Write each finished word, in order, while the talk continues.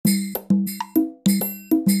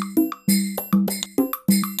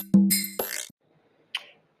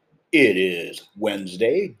It is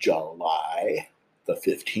Wednesday, July the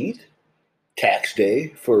 15th, tax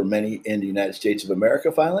day for many in the United States of America,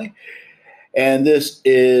 finally. And this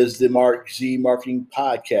is the Mark Z Marketing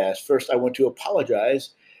Podcast. First, I want to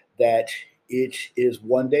apologize that it is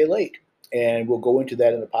one day late, and we'll go into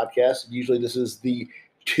that in the podcast. Usually, this is the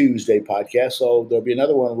Tuesday podcast, so there'll be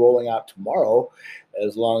another one rolling out tomorrow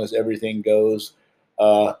as long as everything goes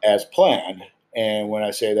as planned. And when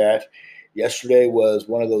I say that, yesterday was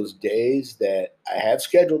one of those days that I had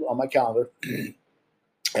scheduled on my calendar.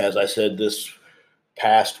 As I said, this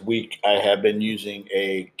past week, I have been using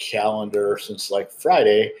a calendar since like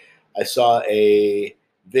Friday. I saw a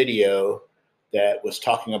video that was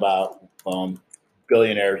talking about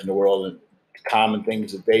billionaires in the world and common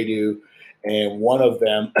things that they do. And one of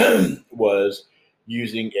them was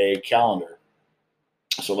using a calendar.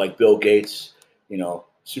 So, like Bill Gates,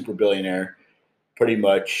 super billionaire, pretty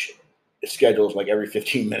much schedules like every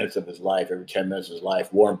 15 minutes of his life, every 10 minutes of his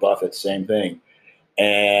life. Warren Buffett, same thing.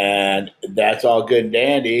 And that's all good and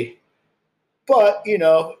dandy. But,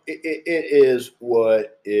 it is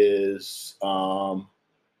what it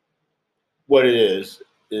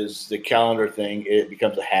is the calendar thing. It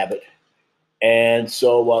becomes a habit. And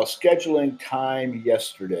so while scheduling time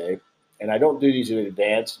yesterday, and I don't do these in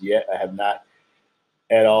advance yet, I have not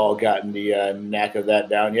at all gotten the knack of that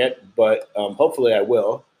down yet, but hopefully I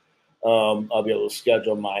will. I'll be able to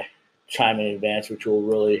schedule my time in advance, which will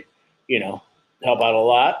really, help out a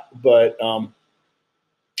lot. But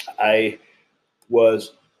I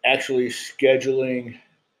was actually scheduling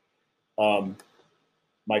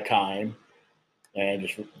my time and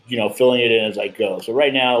just, filling it in as I go. So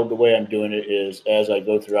right now, the way I'm doing it is as I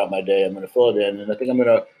go throughout my day, I'm going to fill it in. And I think I'm going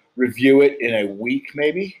to review it in a week,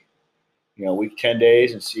 maybe, week, 10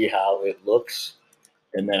 days, and see how it looks.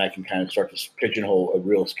 And then I can kind of start to pigeonhole a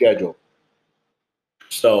real schedule.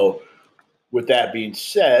 So with that being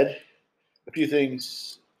said, a few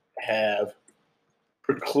things have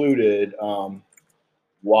precluded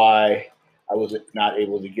why I was not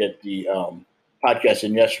able to get the podcast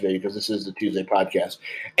in yesterday, because this is the Tuesday podcast.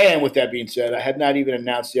 And with that being said, I had not even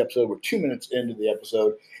announced the episode. We're 2 minutes into the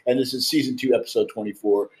episode, and this is season 2, episode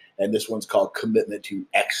 24, and this one's called Commitment to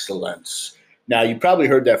Excellence. Now, you probably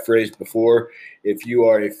heard that phrase before if you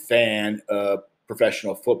are a fan of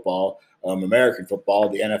professional football, American football,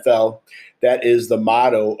 the NFL. That is the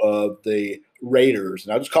motto of the Raiders.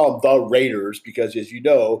 And I'll just call them the Raiders because, as you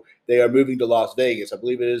know, they are moving to Las Vegas. I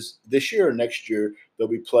believe it is this year or next year. They'll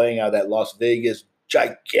be playing out of that Las Vegas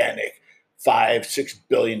gigantic $5-6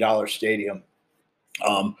 billion stadium.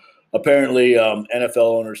 Apparently, NFL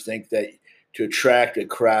owners think that to attract a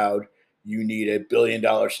crowd, you need $1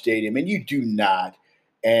 billion stadium, and you do not.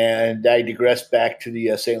 And I digress back to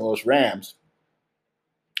the St. Louis Rams.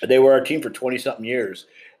 They were our team for 20-something years.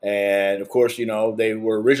 And, of course, they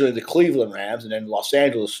were originally the Cleveland Rams, and then Los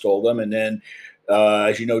Angeles stole them. And then,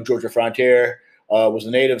 as you know, Georgia Frontier was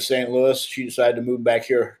a native of St. Louis. She decided to move back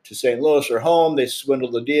here to St. Louis, her home. They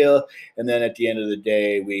swindled the deal. And then at the end of the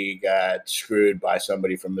day, we got screwed by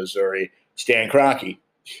somebody from Missouri, Stan Kroenke.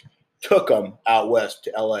 Took them out west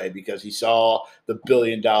to L.A. because he saw the $1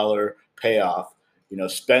 billion payoff.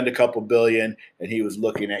 Spend a couple billion, and he was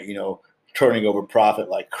looking at, turning over profit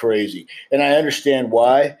like crazy. And I understand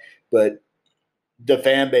why, but the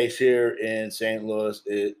fan base here in St. Louis,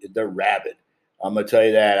 they're rabid. I'm going to tell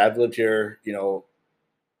you that. I've lived here, in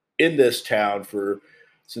this town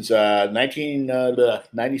since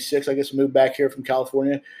 1996, I guess, moved back here from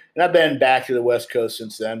California. And I've been back to the West Coast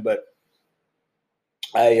since then, but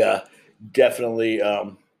I definitely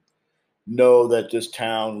know that this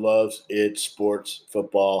town loves its sports,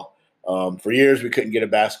 football. For years, we couldn't get a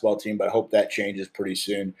basketball team, but I hope that changes pretty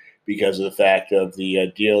soon because of the fact of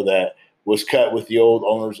the deal that was cut with the old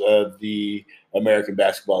owners of the American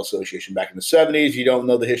Basketball Association back in the 70s. You don't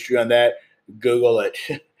know the history on that, Google it.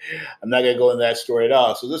 I'm not going to go into that story at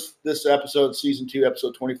all. So this episode, season 2,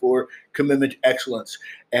 episode 24, Commitment to Excellence.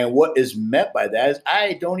 And what is meant by that is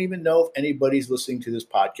I don't even know if anybody's listening to this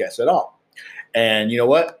podcast at all. And you know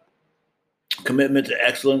what? Commitment to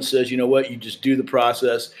excellence says, you just do the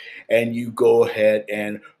process and you go ahead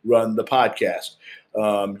and run the podcast.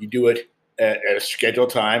 You do it at a scheduled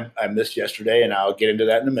time. I missed yesterday, and I'll get into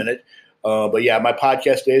that in a minute. But yeah, my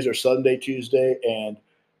podcast days are Sunday, Tuesday, and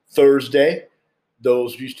Thursday.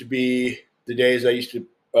 Those used to be the days I used to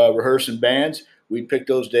rehearse in bands. We picked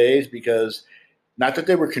those days because not that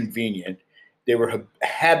they were convenient, they were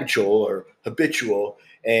habitual.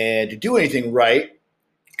 And to do anything right,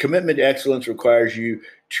 commitment to excellence requires you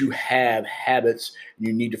to have habits.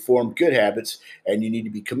 You need to form good habits, and you need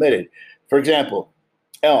to be committed. For example,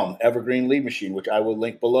 Elm, Evergreen Lead Machine, which I will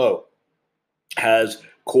link below, has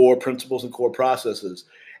core principles and core processes,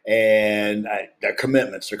 and their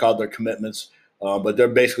commitments. They're called their commitments, but they're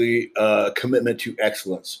basically a commitment to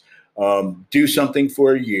excellence. Do something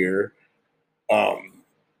for a year.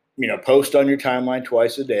 Post on your timeline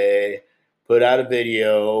twice a day. Put out a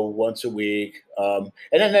video once a week, and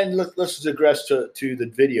then let's digress to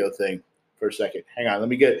the video thing for a second. Hang on, let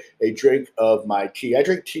me get a drink of my tea. I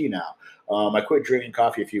drink tea now. I quit drinking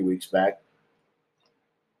coffee a few weeks back,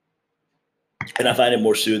 and I find it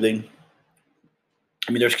more soothing.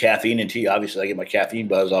 I mean, there's caffeine in tea. Obviously, I get my caffeine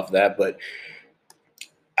buzz off of that, but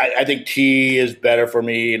I think tea is better for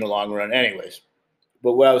me in the long run, anyways.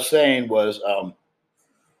 But what I was saying was,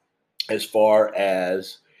 as far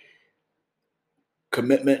as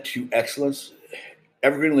commitment to excellence,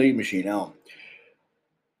 Evergreen Lead Machine, Elm.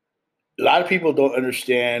 A lot of people don't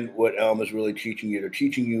understand what Elm is really teaching you. They're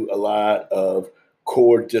teaching you a lot of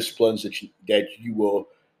core disciplines that you will,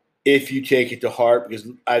 if you take it to heart,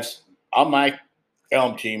 because on my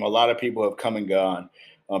Elm team, a lot of people have come and gone.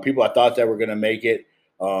 People I thought that were going to make it,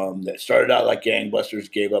 that started out like gangbusters,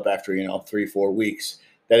 gave up after 3-4 weeks.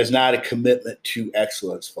 That is not a commitment to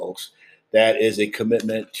excellence, folks. That is a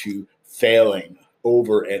commitment to failing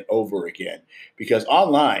over and over again. Because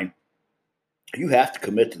online, you have to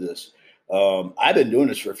commit to this. I've been doing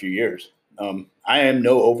this for a few years. I am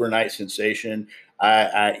no overnight sensation.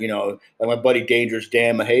 Like my buddy Dangerous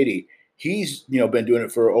Dan Mahady, he's been doing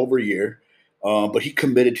it for over a year, but he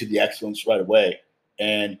committed to the excellence right away.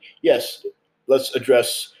 And yes, let's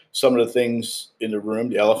address some of the things in the room,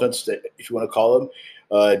 the elephants, that, if you want to call them.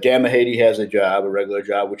 Dan Mahady has a regular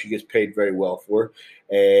job, which he gets paid very well for,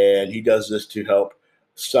 and he does this to help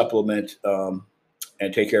supplement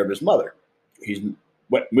and take care of his mother. He's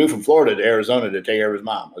moved from Florida to Arizona to take care of his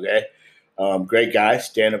mom. Okay, great guy,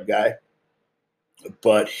 stand-up guy,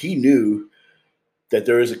 but he knew that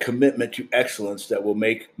there is a commitment to excellence that will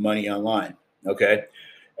make money online. Okay,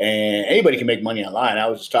 and anybody can make money online. I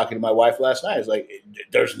was just talking to my wife last night. It's like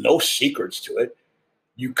there's no secrets to it.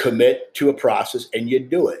 You commit to a process and you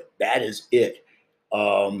do it. That is it.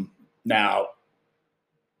 Now,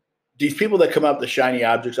 these people that come up with the shiny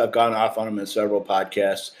objects, I've gone off on them in several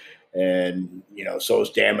podcasts, and so is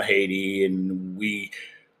Dan Mahady, and we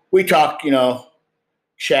talk,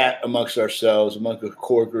 chat amongst ourselves, among a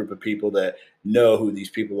core group of people that know who these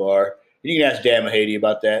people are. And you can ask Dan Mahady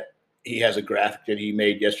about that. He has a graphic that he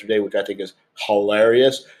made yesterday, which I think is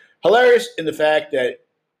hilarious. Hilarious in the fact that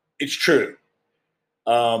it's true.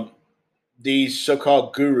 These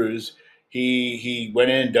so-called gurus, he went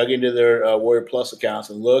in and dug into their Warrior Plus accounts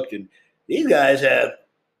and looked, and these guys have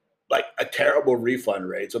like a terrible refund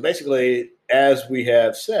rate. So basically, as we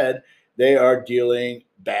have said, they are dealing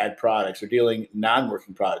bad products. They're dealing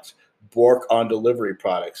non-working products, Bork on delivery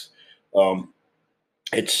products.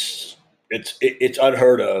 It's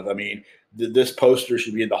unheard of. I mean, this poster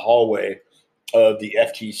should be in the hallway of the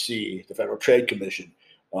FTC, the Federal Trade Commission,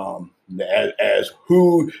 as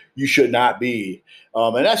who you should not be.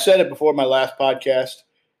 And I said it before my last podcast.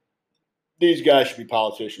 These guys should be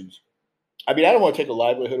politicians. I mean, I don't want to take a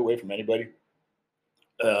livelihood away from anybody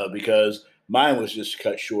because mine was just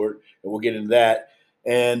cut short, and we'll get into that.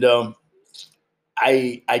 And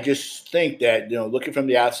I just think that, looking from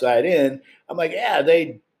the outside in, I'm like, yeah,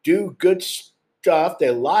 they do good stuff. They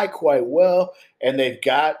lie quite well, and they've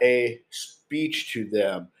got a speech to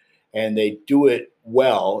them, and they do it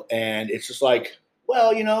well. And it's just like,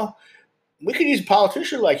 well, we could use a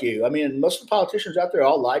politician like you. I mean, most of the politicians out there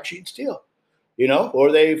all lie, cheat, and steal,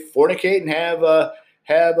 or they fornicate and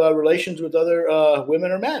have relations with other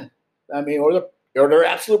women or men. I mean, or they're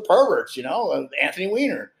absolute perverts, Anthony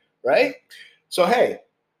Weiner, right? So, hey,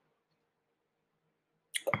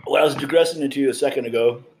 what I was digressing into a second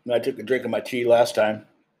ago, when I took a drink of my tea last time,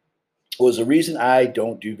 was the reason I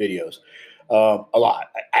don't do videos a lot.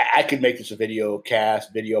 I could make this a video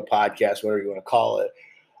cast, video podcast, whatever you want to call it.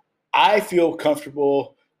 I feel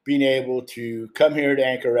comfortable being able to come here to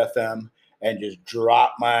Anchor FM and just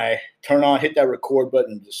hit that record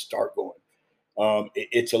button and just start going.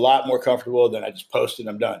 It's a lot more comfortable than I just post it and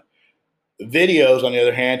I'm done. Videos, on the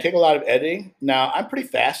other hand, take a lot of editing. Now, I'm pretty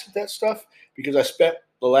fast at that stuff because I spent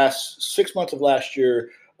the last 6 months of last year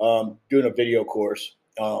doing a video course.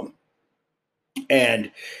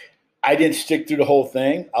 And I didn't stick through the whole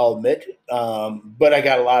thing, I'll admit, but I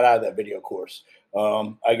got a lot out of that video course.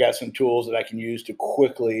 I got some tools that I can use to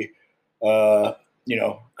quickly,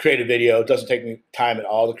 create a video. It doesn't take me time at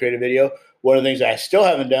all to create a video. One of the things I still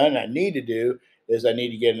haven't done and I need to do is I need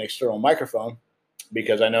to get an external microphone,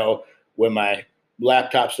 because I know when my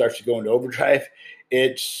laptop starts to go into overdrive,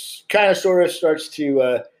 it's kind of sort of starts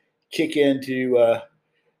to kick into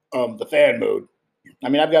the fan mode. I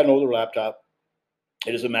mean, I've got an older laptop.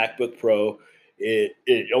 It is a MacBook Pro.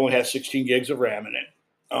 It only has 16 gigs of RAM in it.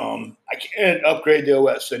 I can't upgrade the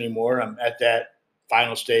OS anymore. I'm at that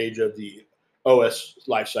final stage of the OS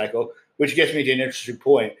life cycle, which gets me to an interesting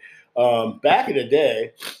point. Back in the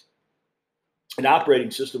day, an operating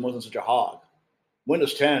system wasn't such a hog.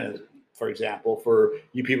 Windows 10, for example, for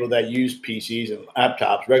you people that use PCs and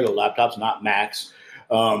laptops, regular laptops, not Macs,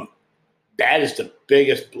 um, that is the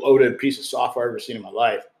biggest bloated piece of software I've ever seen in my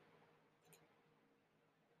life.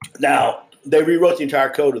 Now, they rewrote the entire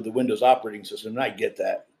code of the Windows operating system, and I get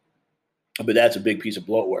that. But that's a big piece of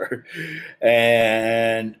bloatware.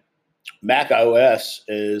 And Mac OS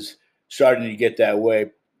is starting to get that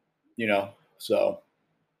way, So,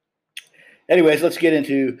 anyways, let's get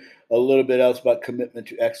into a little bit else about commitment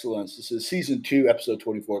to excellence. This is season 2, episode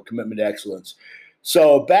 24, commitment to excellence.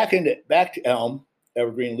 So back to Elm,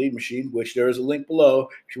 Evergreen Lead Machine, which there is a link below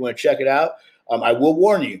if you want to check it out. I will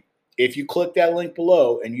warn you, if you click that link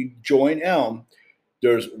below and you join Elm,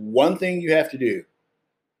 there's one thing you have to do.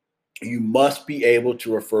 You must be able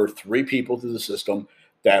to refer 3 people to the system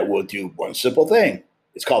that will do one simple thing.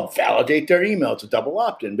 It's called validate their email. It's a double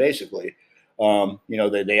opt-in, basically.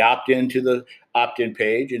 They opt into the opt-in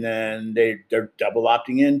page, and then they're double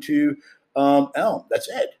opting into Elm. That's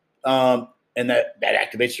it. And that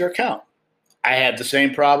activates their account. I have the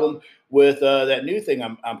same problem with that new thing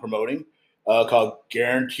I'm promoting called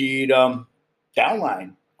Guaranteed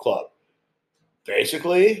Downline Club.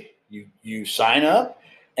 Basically, you sign up,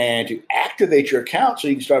 and to activate your account so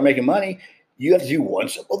you can start making money, you have to do one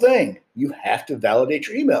simple thing. You have to validate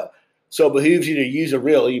your email. So it behooves you to use a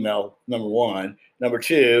real email, number one. Number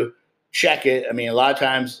two, check it. I mean, a lot of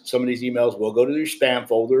times some of these emails will go to your spam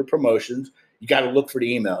folder or promotions. You got to look for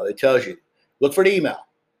the email. It tells you, look for the email.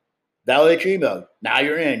 Validate your email. Now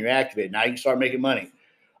you're in. You're activated. Now you can start making money.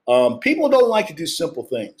 People don't like to do simple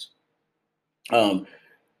things.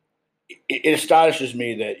 It astonishes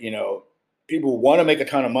me that, people want to make a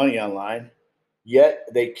ton of money online, yet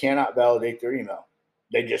they cannot validate their email.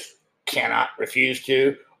 They just cannot, refuse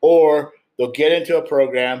to, or they'll get into a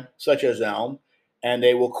program such as Elm and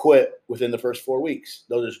they will quit within the first 4 weeks.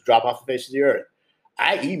 They'll just drop off the face of the earth.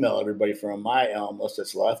 I email everybody from my Elm list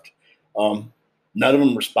that's left. None of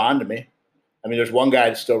them respond to me. I mean, there's one guy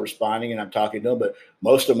that's still responding and I'm talking to him, but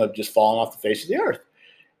most of them have just fallen off the face of the earth.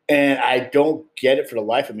 And I don't get it for the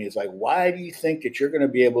life of me. It's like, why do you think that you're going to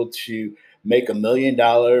be able to make $1 million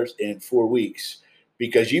in 4 weeks?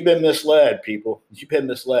 Because you've been misled, people. You've been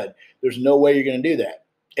misled. There's no way you're going to do that.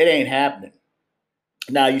 It ain't happening.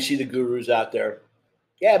 Now you see the gurus out there.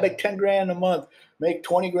 Yeah, make 10 grand a month, make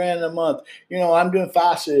 20 grand a month. I'm doing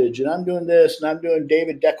Fossage and I'm doing this and I'm doing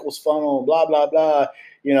David Deckel's funnel, blah, blah, blah.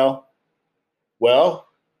 Well,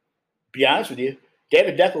 be honest with you,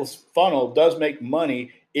 David Deckel's funnel does make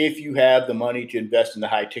money if you have the money to invest in the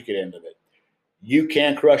high ticket end of it. You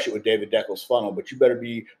can crush it with David Deckel's funnel, but you better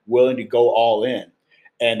be willing to go all in.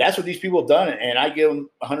 And that's what these people have done. And I give them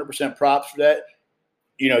 100% props for that.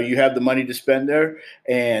 You have the money to spend there,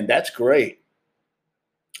 and that's great.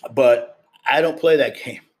 But I don't play that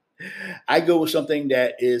game. I go with something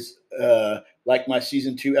that is like my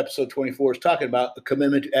season 2, episode 24 is talking about, a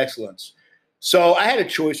commitment to excellence. So I had a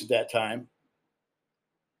choice at that time.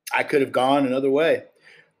 I could have gone another way,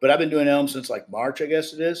 but I've been doing Elm since like March, I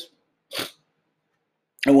guess it is.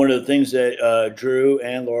 And one of the things that Drew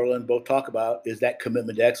and Laurelyn both talk about is that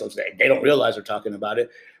commitment to excellence. They don't realize they're talking about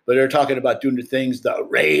it, but they're talking about doing the things the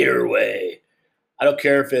Raider way. I don't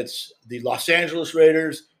care if it's the Los Angeles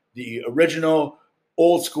Raiders, the original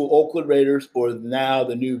old school Oakland Raiders, or now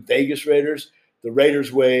the new Vegas Raiders. The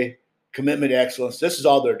Raiders way, commitment to excellence. This is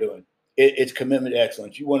all they're doing. It's commitment to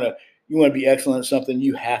excellence. You want to be excellent at something,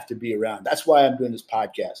 you have to be around. That's why I'm doing this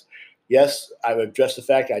podcast. Yes, I've addressed the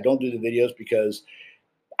fact that I don't do the videos because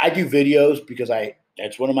I do videos because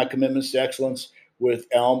that's one of my commitments to excellence with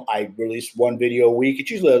Elm. I release one video a week.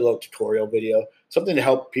 It's usually a little tutorial video, something to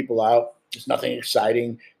help people out. It's nothing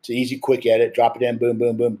exciting. It's an easy, quick edit. Drop it in, boom,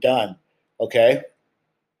 boom, boom, done. Okay?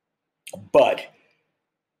 But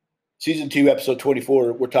season 2, episode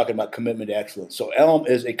 24, we're talking about commitment to excellence. So Elm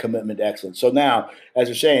is a commitment to excellence. So now, as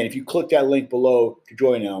they're saying, if you click that link below to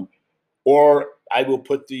join Elm, or I will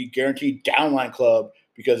put the Guaranteed Downline Club,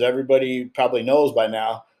 because everybody probably knows by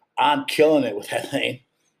now, I'm killing it with that thing.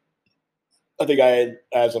 I think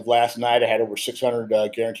as of last night, I had over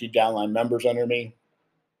 600 Guaranteed Downline members under me.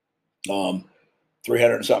 $300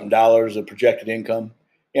 and something of projected income.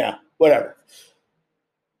 Yeah, whatever.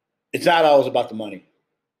 It's not always about the money.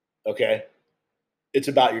 Okay. it's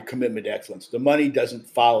about your commitment to excellence. The money doesn't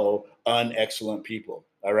follow unexcellent people.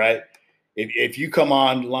 All right. If you come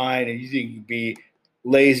online and you think you be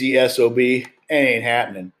lazy SOB, it ain't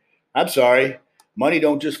happening. I'm sorry. Money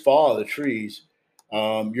don't just fall out of the trees.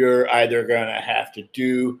 You're either going to have to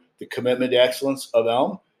do the commitment to excellence of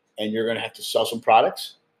Elm, and you're going to have to sell some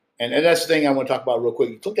products. And that's the thing I want to talk about real quick.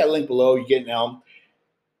 You click that link below, you get an Elm.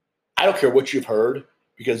 I don't care what you've heard,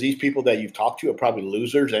 because these people that you've talked to are probably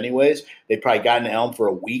losers anyways. They probably got an Elm for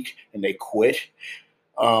a week and they quit.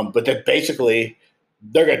 But that basically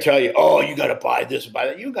they're going to tell you, oh, you got to buy this, buy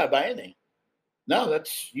that. You don't got to buy anything. No,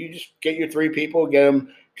 you just get your 3 people, get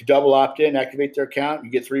them to double opt in, activate their account. You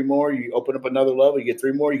get 3 more. You open up another level. You get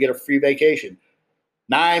 3 more. You get a free vacation.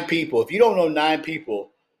 9 people. If you don't know 9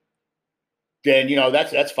 people, then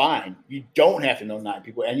that's fine. You don't have to know 9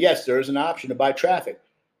 people. And yes, there is an option to buy traffic.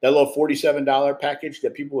 That little $47 package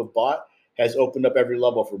that people have bought has opened up every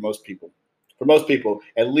level for most people. For most people,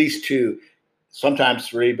 at least 2, sometimes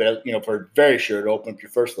 3, but for very sure to open up your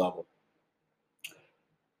first level.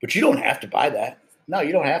 But you don't have to buy that. No,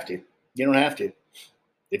 you don't have to. You don't have to.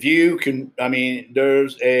 If you can,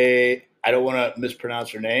 there's I don't want to mispronounce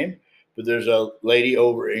her name, but there's a lady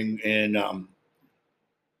over in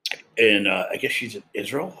I guess she's in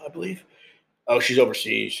Israel, I believe. Oh, she's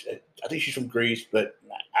overseas. I think she's from Greece, but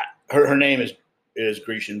her name is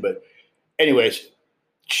Grecian. But anyways,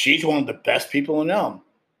 she's one of the best people in Elm.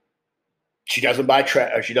 She doesn't buy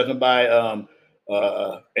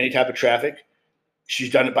any type of traffic.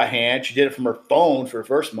 She's done it by hand. She did it from her phone for her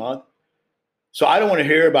first month. So I don't want to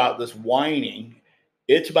hear about this whining.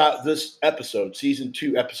 It's about this episode, season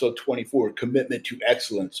 2, episode 24, commitment to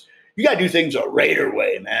excellence. You got to do things a Raider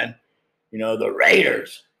way, man. The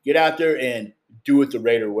Raiders. Get out there and do it the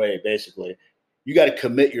Raider way, basically. You got to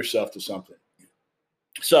commit yourself to something.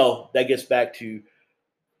 So that gets back to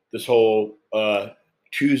this whole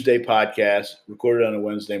Tuesday podcast, recorded on a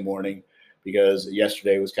Wednesday morning, because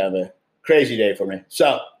yesterday was kind of a crazy day for me.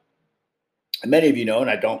 So many of you know, and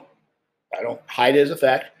I don't hide it as a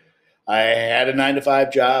fact, I had a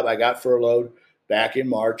 9-to-5 job. I got furloughed back in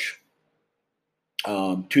March,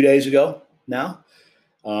 2 days ago now.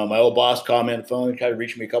 My old boss called me on the phone, tried to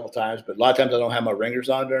reach me a couple times, but a lot of times I don't have my ringers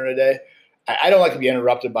on during the day. I don't like to be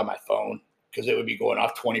interrupted by my phone, because it would be going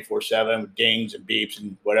off 24/7 with dings and beeps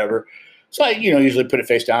and whatever. So I, usually put it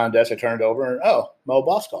face down on the desk. I turn it over, and my old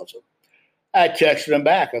boss called. So I texted him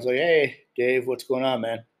back. I was like, "Hey, Dave, what's going on,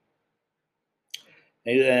 man?"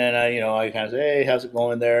 And I kind of say, "Hey, how's it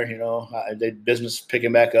going there? The business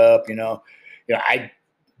picking back up. I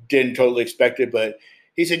didn't totally expect it, but."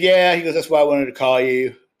 He said, "Yeah." He goes, "That's why I wanted to call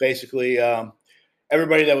you. Basically,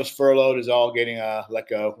 everybody that was furloughed is all getting let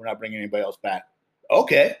go. We're not bringing anybody else back."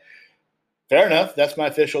 Okay, fair enough. That's my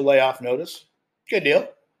official layoff notice. Good deal.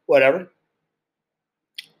 Whatever.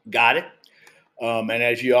 Got it. And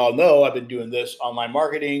as you all know, I've been doing this online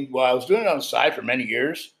marketing. Well, I was doing it on the side for many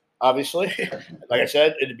years, obviously. Like I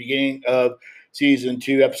said, at the beginning of season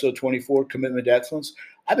 2, episode 24, Commitment to Excellence,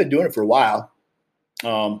 I've been doing it for a while.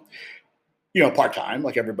 Part-time,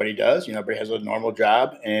 like everybody does. Everybody has a normal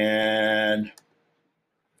job. And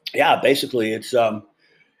yeah, basically it's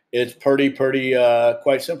pretty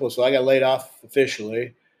quite simple. So I got laid off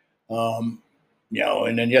officially. And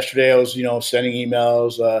then yesterday I was, sending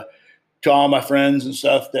emails to all my friends and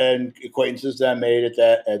stuff, and acquaintances that I made at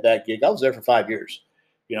that gig. I was there for 5 years.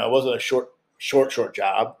 It wasn't a short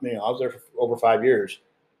job. I was there for over 5 years.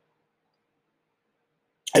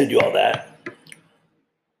 I had to do all that.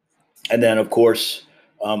 And then, of course,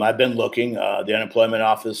 I've been looking. The unemployment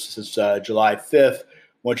office since July 5th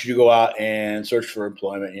wants you to go out and search for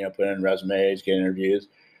employment, put in resumes, get interviews.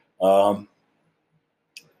 But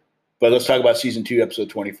let's talk about season 2, episode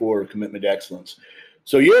 24, Commitment to Excellence.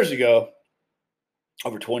 So years ago,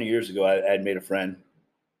 over 20 years ago, I had made a friend,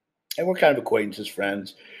 and we're kind of acquaintances,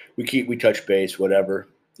 friends. We touch base, whatever.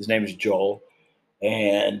 His name is Joel,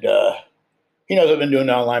 and he knows I've been doing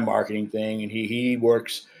the online marketing thing, and he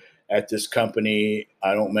works at this company.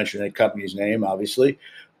 I don't mention the company's name, obviously,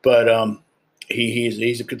 but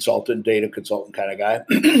he's a consultant, data consultant kind of guy,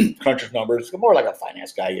 crunches numbers, more like a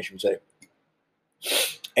finance guy, I guess you would say.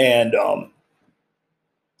 And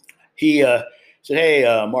he said, "Hey,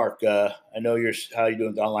 Mark, I know how you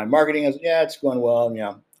doing with online marketing?" I said, "Yeah, it's going well.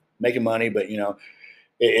 Making money, but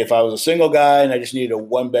if I was a single guy and I just needed a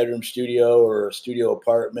 1-bedroom studio or a studio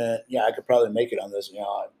apartment, I could probably make it on this.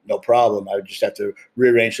 No problem. I would just have to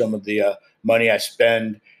rearrange some of the money I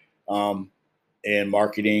spend in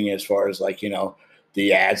marketing, as far as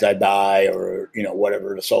the ads I buy, or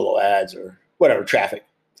whatever, the solo ads or whatever, traffic."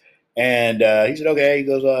 And he said, "Okay." He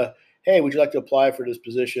goes, hey, would you like to apply for this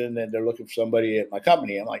position? And they're looking for somebody at my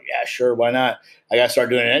company. I'm like, yeah, sure. Why not? I got to start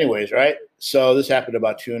doing it anyways. Right. So this happened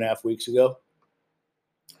about 2.5 weeks ago.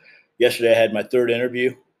 Yesterday, I had my third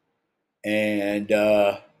interview, and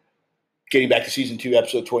getting back to season 2,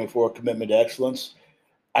 episode 24, Commitment to Excellence.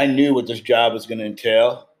 I knew what this job was going to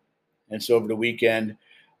entail. And so over the weekend,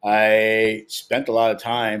 I spent a lot of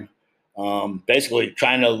time basically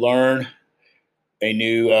trying to learn a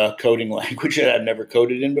new coding language that I've never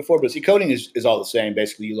coded in before. But see, coding is all the same.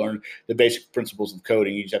 Basically, you learn the basic principles of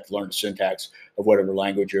coding. You just have to learn the syntax of whatever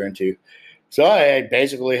language you're into. So I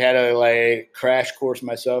basically had to crash course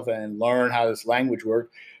myself and learn how this language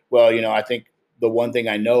worked. Well, I think the one thing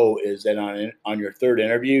I know is that on your third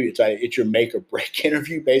interview, it's your make or break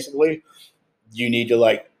interview. Basically, you need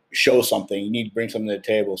to show something. You need to bring something to the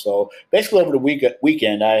table. So basically, over the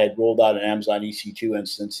weekend, I had rolled out an Amazon EC2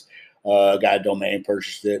 instance, got a domain,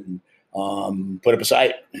 purchased it, and put up a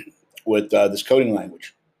site with this coding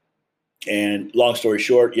language. And long story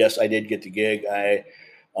short, yes, I did get the gig. I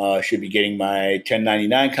should be getting my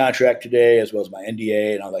 1099 contract today, as well as my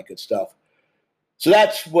NDA and all that good stuff. So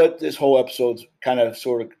that's what this whole episode kind of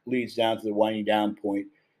sort of leads down to the winding down point.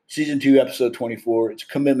 Season 2, episode 24, it's a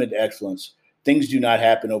commitment to excellence. Things do not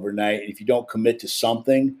happen overnight. If you don't commit to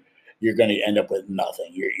something, you're going to end up with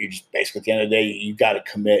nothing. You're just basically, at the end of the day, you got to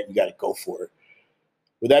commit. You got to go for it.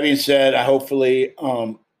 With that being said, I hopefully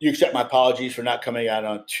you accept my apologies for not coming out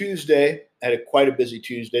on Tuesday. I had quite a busy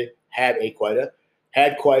Tuesday. Had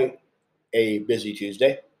quite a busy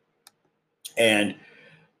Tuesday. And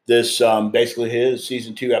this basically is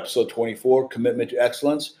season 2, episode 24, Commitment to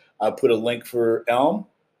Excellence. I'll put a link for Elm.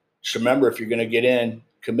 Just remember, if you're going to get in,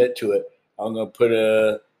 commit to it. I'm going to put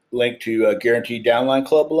a link to a Guaranteed Downline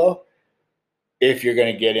Club below. If you're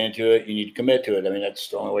going to get into it, you need to commit to it. I mean, that's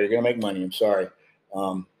the only way you're going to make money. I'm sorry.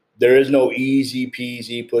 There is no easy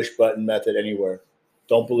peasy push button method anywhere.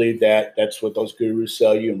 Don't believe that. That's what those gurus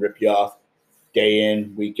sell you and rip you off day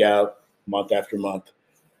in, week out, month after month.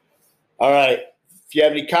 All right. If you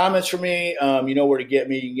have any comments for me, you know where to get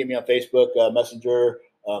me. You can get me on Facebook, Messenger,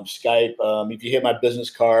 Skype. If you hit my business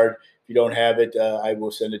card, if you don't have it, I will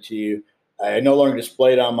send it to you. I no longer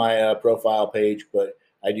display it on my profile page, but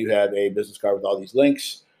I do have a business card with all these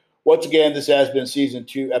links. Once again, this has been season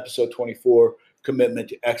 2, episode 24, Commitment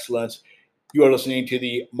to Excellence. You are listening to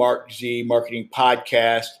the Mark Z Marketing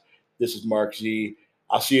Podcast. This is Mark Z.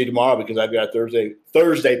 I'll see you tomorrow because I've got a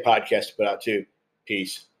Thursday podcast to put out too.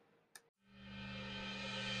 Peace.